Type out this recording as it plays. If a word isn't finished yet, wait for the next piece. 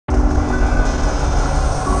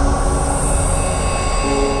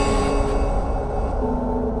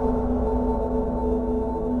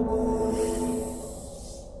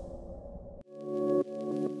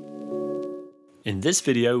In this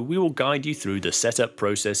video, we will guide you through the setup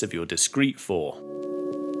process of your Discrete 4.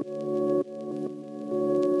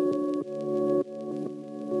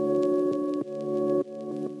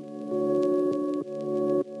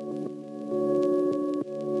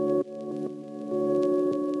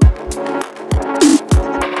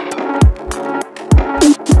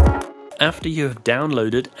 After you have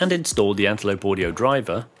downloaded and installed the Antelope Audio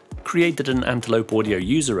driver, created an Antelope Audio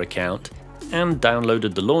user account, and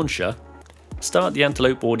downloaded the launcher, start the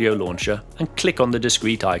Antelope Audio launcher and click on the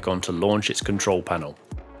Discrete icon to launch its control panel.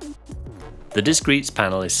 The Discrete's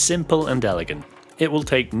panel is simple and elegant. It will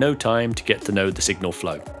take no time to get to know the signal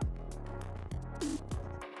flow.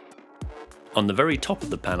 On the very top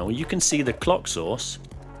of the panel you can see the clock source,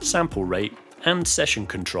 sample rate and session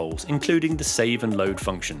controls, including the save and load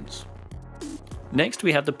functions. Next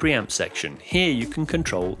we have the preamp section. Here you can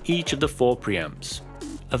control each of the 4 preamps.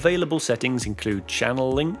 Available settings include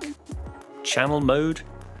channel link, channel mode,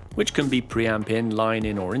 which can be preamp in, line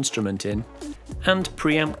in or instrument in, and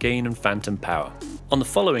preamp gain and phantom power. On the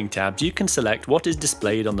following tabs you can select what is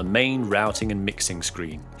displayed on the main routing and mixing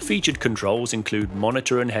screen. Featured controls include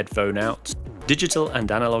Monitor and Headphone Outs, digital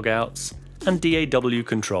and analog outs, and DAW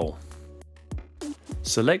control.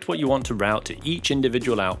 Select what you want to route to each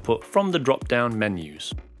individual output from the drop-down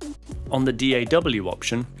menus. On the DAW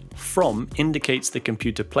option, From indicates the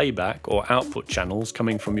computer playback or output channels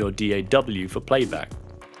coming from your DAW for playback,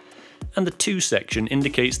 and the To section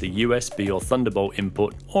indicates the USB or Thunderbolt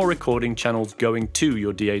input or recording channels going to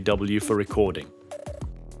your DAW for recording.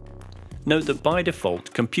 Note that by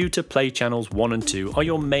default, computer play channels 1 and 2 are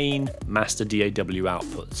your main master DAW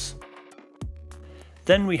outputs.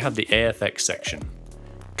 Then we have the AFX section.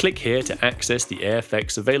 Click here to access the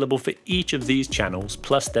AFX available for each of these channels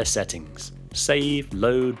plus their settings: save,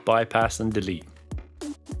 load, bypass and delete.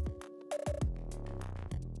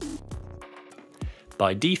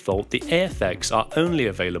 By default, the AFX are only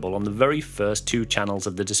available on the very first 2 channels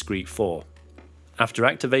of the Discrete 4. After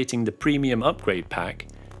activating the Premium Upgrade Pack,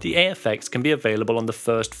 the AFX can be available on the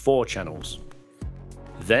first 4 channels.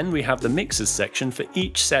 Then we have the Mixers section for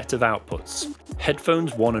each set of outputs: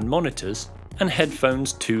 headphones 1 and monitors, and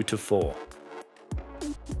headphones 2 to 4.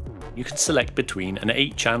 You can select between an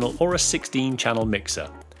 8-channel or a 16-channel mixer,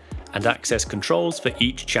 and access controls for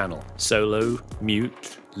each channel: solo,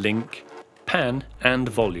 mute, link, pan and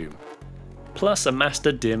volume, plus a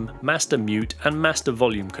master dim, master mute and master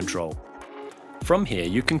volume control. From here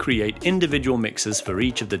you can create individual mixers for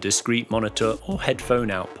each of the Discrete monitor or headphone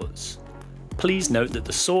outputs. Please note that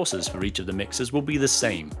the sources for each of the mixers will be the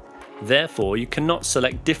same. Therefore, you cannot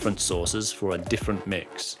select different sources for a different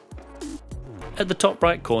mix. At the top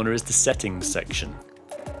right corner is the Settings section.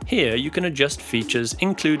 Here you can adjust features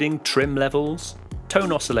including trim levels,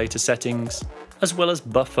 tone oscillator settings, as well as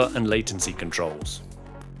buffer and latency controls.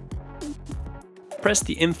 Press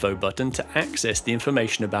the Info button to access the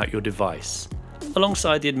information about your device,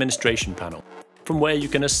 alongside the administration panel, from where you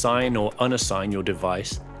can assign or unassign your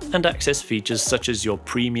device and access features such as your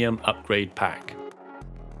Premium Upgrade Pack.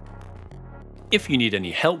 If you need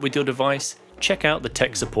any help with your device, check out the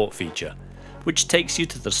Tech Support feature, which takes you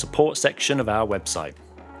to the support section of our website.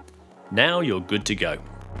 Now you're good to go.